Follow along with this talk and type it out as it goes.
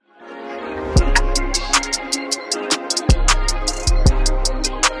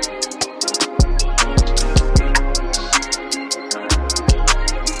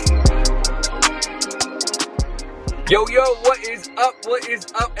Yo, what is up? What is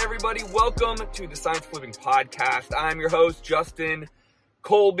up, everybody? Welcome to the Science Flipping Podcast. I'm your host, Justin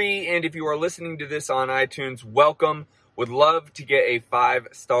Colby, and if you are listening to this on iTunes, welcome. Would love to get a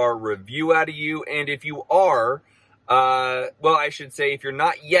 5-star review out of you, and if you are, I should say if you're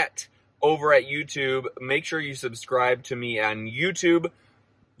not yet over at YouTube, make sure you subscribe to me on YouTube,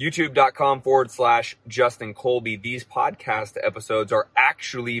 youtube.com/Justin Colby. These podcast episodes are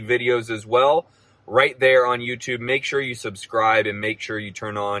actually videos as well, right there on YouTube. Make sure you subscribe and make sure you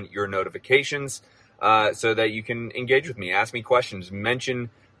turn on your notifications so that you can engage with me, ask me questions, mention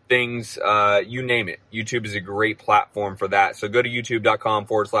things, you name it. YouTube is a great platform for that. So go to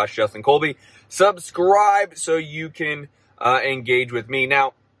youtube.com/Justin Colby, subscribe so you can engage with me.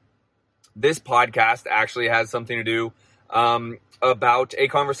 Now, this podcast actually has something to do about a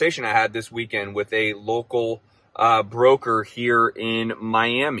conversation I had this weekend with a local broker here in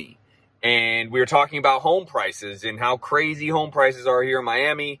Miami. And we were talking about home prices and how crazy home prices are here in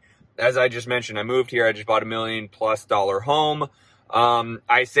Miami. As I just mentioned, I moved here. I just bought $1 million+ home.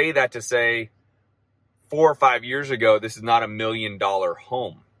 I say that to say 4 or 5 years ago, this is not $1 million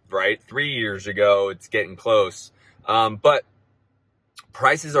home, right? 3 years ago, it's getting close. But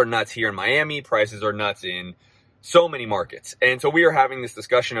prices are nuts here in Miami. Prices are nuts in so many markets. And so we are having this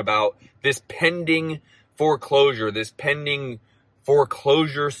discussion about this pending foreclosure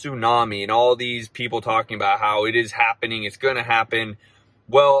tsunami, and all these people talking about how it is happening, it's going to happen.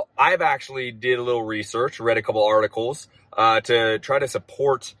 Well, I've actually did a little research, read a couple articles to try to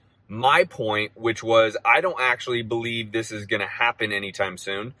support my point, which was I don't actually believe this is going to happen anytime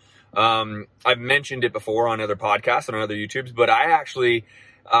soon. I've mentioned it before on other podcasts and on other YouTubes, but I actually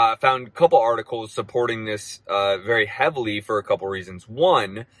found a couple articles supporting this very heavily for a couple reasons.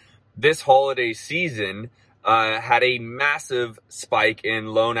 One, this holiday season had a massive spike in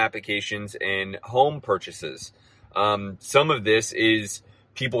loan applications and home purchases. Some of this is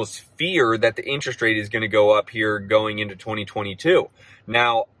people's fear that the interest rate is going to go up here going into 2022.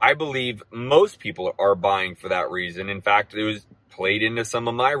 Now, I believe most people are buying for that reason. In fact, it was played into some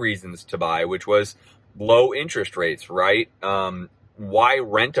of my reasons to buy, which was low interest rates, right? Why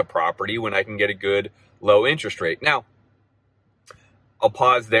rent a property when I can get a good low interest rate? Now, I'll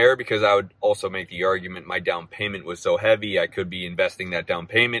pause there because I would also make the argument my down payment was so heavy, I could be investing that down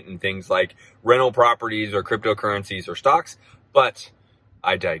payment in things like rental properties or cryptocurrencies or stocks, but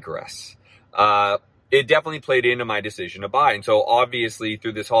I digress. It definitely played into my decision to buy. And so obviously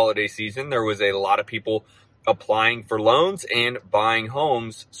through this holiday season, there was a lot of people applying for loans and buying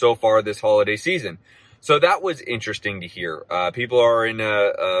homes so far this holiday season. So that was interesting to hear. People are in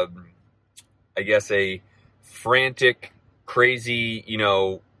a frantic, crazy,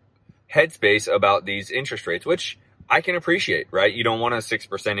 headspace about these interest rates, which I can appreciate, right? You don't want a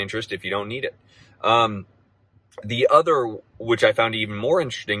 6% interest if you don't need it. The other, which I found even more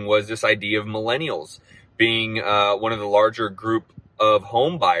interesting, was this idea of millennials being one of the larger group of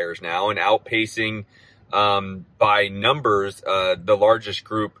home buyers now and outpacing by numbers the largest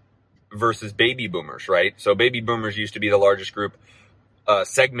group versus baby boomers, right? So baby boomers used to be the largest group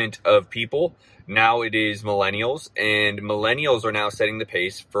segment of people. Now it is millennials, and millennials are now setting the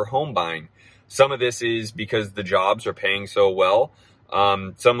pace for home buying. Some of this is because the jobs are paying so well.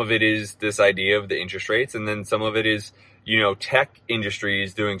 Some of it is this idea of the interest rates, and then some of it is, tech industry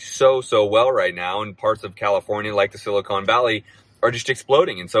is doing so well right now, and parts of California, like the Silicon Valley, are just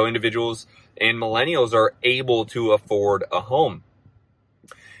exploding. And so individuals and millennials are able to afford a home.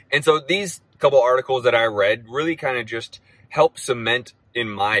 And so these couple articles that I read really kind of just help cement in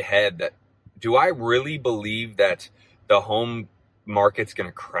my head that, do I really believe that the home market's going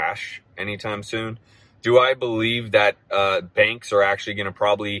to crash anytime soon? Do I believe that banks are actually going to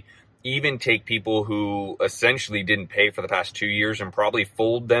probably even take people who essentially didn't pay for the past 2 years and probably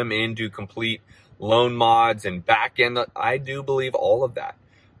fold them into complete loan mods and back end? I do believe all of that.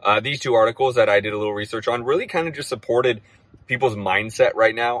 These two articles that I did a little research on really kind of just supported people's mindset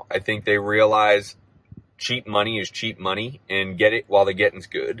right now. I think they realize cheap money is cheap money, and get it while the getting's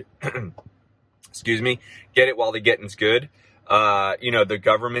good. Excuse me. Get it while the getting's good. The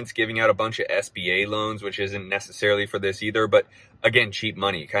government's giving out a bunch of SBA loans, which isn't necessarily for this either. But again, cheap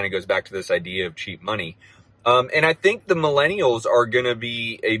money kind of goes back to this idea of cheap money. And I think the millennials are going to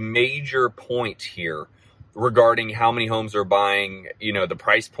be a major point here regarding how many homes they're buying, the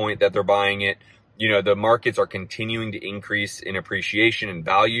price point that they're buying it. The markets are continuing to increase in appreciation and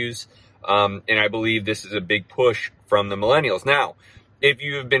values. And I believe this is a big push from the millennials. Now, if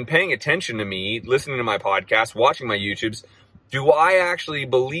you've been paying attention to me, listening to my podcast, watching my YouTubes, do I actually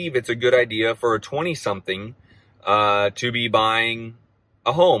believe it's a good idea for a 20-something to be buying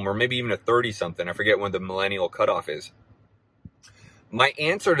a home, or maybe even a 30 something. I forget when the millennial cutoff is. My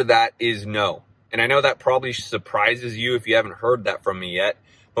answer to that is no. And I know that probably surprises you if you haven't heard that from me yet,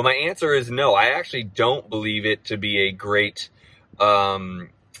 but my answer is no. I actually don't believe it to be a great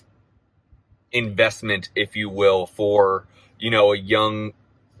investment, if you will, for, a young,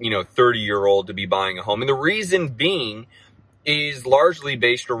 30-year-old to be buying a home. And the reason being is largely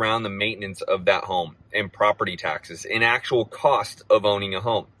based around the maintenance of that home and property taxes and actual cost of owning a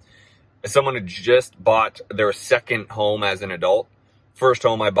home. As someone who just bought their second home as an adult, first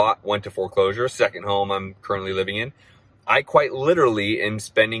home I bought went to foreclosure, second home I'm currently living in, I quite literally am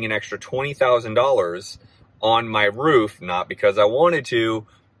spending an extra $20,000 on my roof, not because I wanted to,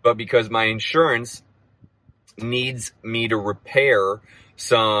 but because my insurance needs me to repair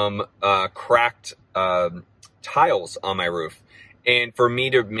some cracked tiles on my roof. And for me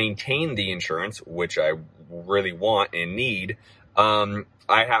to maintain the insurance, which I really want and need, I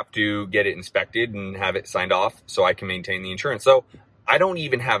have to get it inspected and have it signed off so I can maintain the insurance. So I don't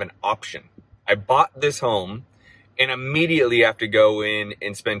even have an option. I bought this home and immediately have to go in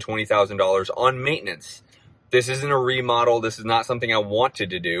and spend $20,000 on maintenance. This isn't a remodel. This is not something I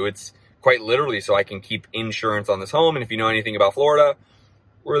wanted to do. It's quite literally so I can keep insurance on this home. And if you know anything about Florida,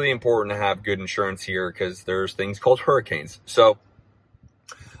 really important to have good insurance here because there's things called hurricanes. So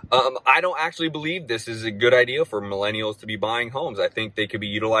I don't actually believe this is a good idea for millennials to be buying homes. I think they could be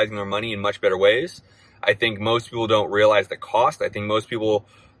utilizing their money in much better ways. I think most people don't realize the cost. I think most people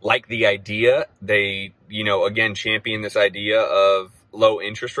like the idea. They, again, champion this idea of low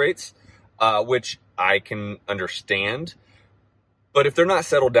interest rates, which I can understand. But if they're not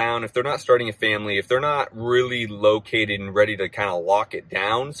settled down, if they're not starting a family, if they're not really located and ready to kind of lock it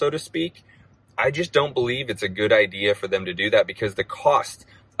down, so to speak, I just don't believe it's a good idea for them to do that because the cost,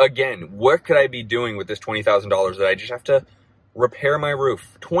 again, what could I be doing with this $20,000 that I just have to repair my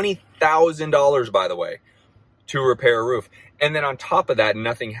roof? $20,000, by the way, to repair a roof. And then on top of that,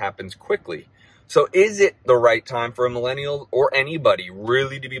 nothing happens quickly. So is it the right time for a millennial or anybody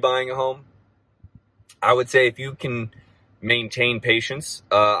really to be buying a home? I would say if you can maintain patience,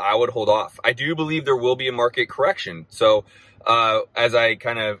 I would hold off. I do believe there will be a market correction. So as I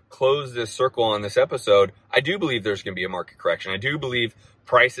kind of close this circle on this episode, I do believe there's going to be a market correction. I do believe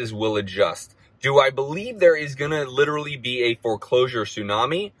prices will adjust. Do I believe there is going to literally be a foreclosure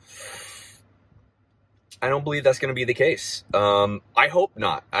tsunami? I don't believe that's going to be the case. I hope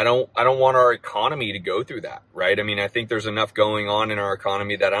not. I don't want our economy to go through that, right? I mean, I think there's enough going on in our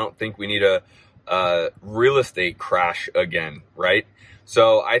economy that I don't think we need a real estate crash again, right?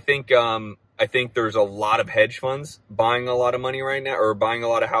 So I think there's a lot of hedge funds buying a lot of money right now, or buying a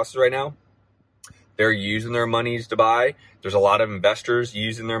lot of houses right now. They're using their monies to buy. There's a lot of investors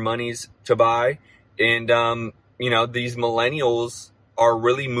using their monies to buy. And, these millennials are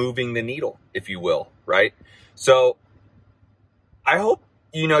really moving the needle, if you will, right? So I hope,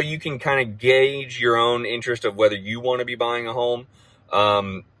 you can kind of gauge your own interest of whether you want to be buying a home.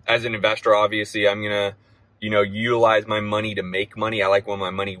 As an investor, obviously, I'm going to, utilize my money to make money. I like when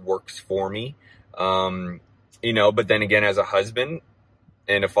my money works for me. But then again, as a husband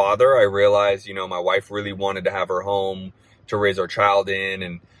and a father, I realized, my wife really wanted to have her home to raise our child in,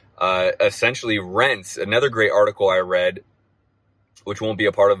 and essentially rents. Another great article I read, which won't be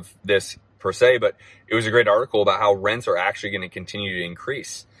a part of this per se, but it was a great article about how rents are actually going to continue to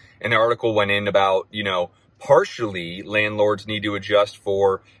increase. And the article went in about, partially landlords need to adjust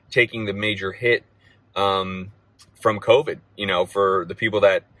for taking the major hit from COVID, for the people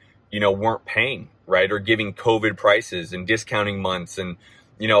that, weren't paying, right? Or giving COVID prices and discounting months and,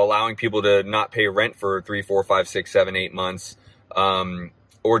 allowing people to not pay rent for 3, 4, 5, 6, 7, 8 months,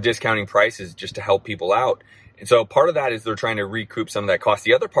 or discounting prices just to help people out. And so part of that is they're trying to recoup some of that cost.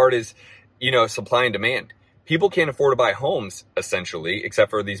 The other part is, supply and demand. People can't afford to buy homes, essentially,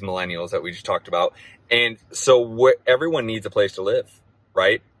 except for these millennials that we just talked about. And so everyone needs a place to live,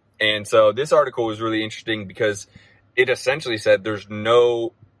 right? And so this article was really interesting because it essentially said there's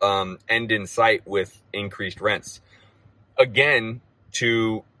no end in sight with increased rents. Again,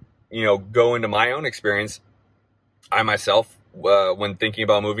 to, go into my own experience, I myself, when thinking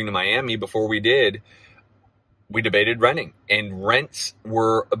about moving to Miami, before we debated renting, and rents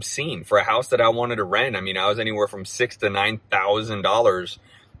were obscene for a house that I wanted to rent. I mean, I was anywhere from $6,000 to $9,000.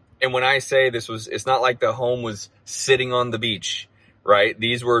 And when I say it's not like the home was sitting on the beach, right?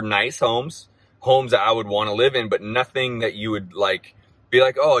 These were nice homes that I would want to live in, but nothing that you would be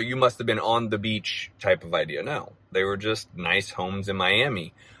like, oh, you must have been on the beach type of idea. No, they were just nice homes in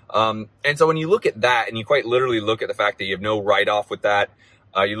Miami. And so when you look at that, and you quite literally look at the fact that you have no write-off with that,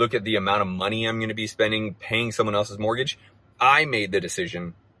 you look at the amount of money I'm going to be spending paying someone else's mortgage, I made the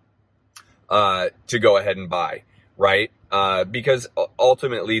decision to go ahead and buy, right? Because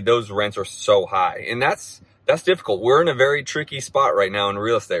ultimately those rents are so high, and that's difficult. We're in a very tricky spot right now in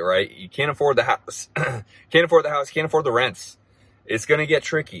real estate, right? You can't afford the house, can't afford the rents. It's going to get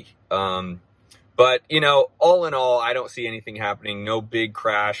tricky. But you know, all in all, I don't see anything happening. No big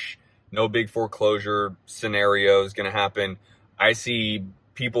crash, no big foreclosure scenario is going to happen. I see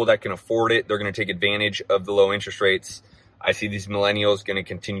people that can afford it. They're going to take advantage of the low interest rates. I see these millennials going to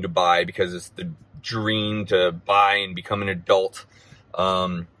continue to buy because it's the dream to buy and become an adult.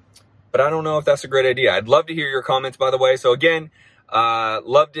 But I don't know if that's a great idea. I'd love to hear your comments, by the way. So again,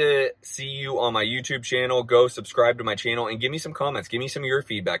 love to see you on my YouTube channel. Go subscribe to my channel and give me some comments. Give me some of your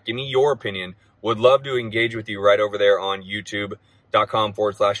feedback. Give me your opinion. Would love to engage with you right over there on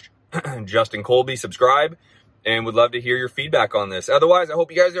youtube.com/Justin Colby. Subscribe and would love to hear your feedback on this. Otherwise, I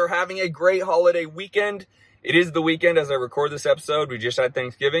hope you guys are having a great holiday weekend. It is the weekend as I record this episode. We just had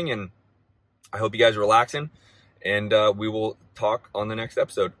Thanksgiving, and I hope you guys are relaxing, and we will talk on the next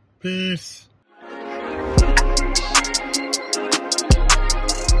episode. Peace.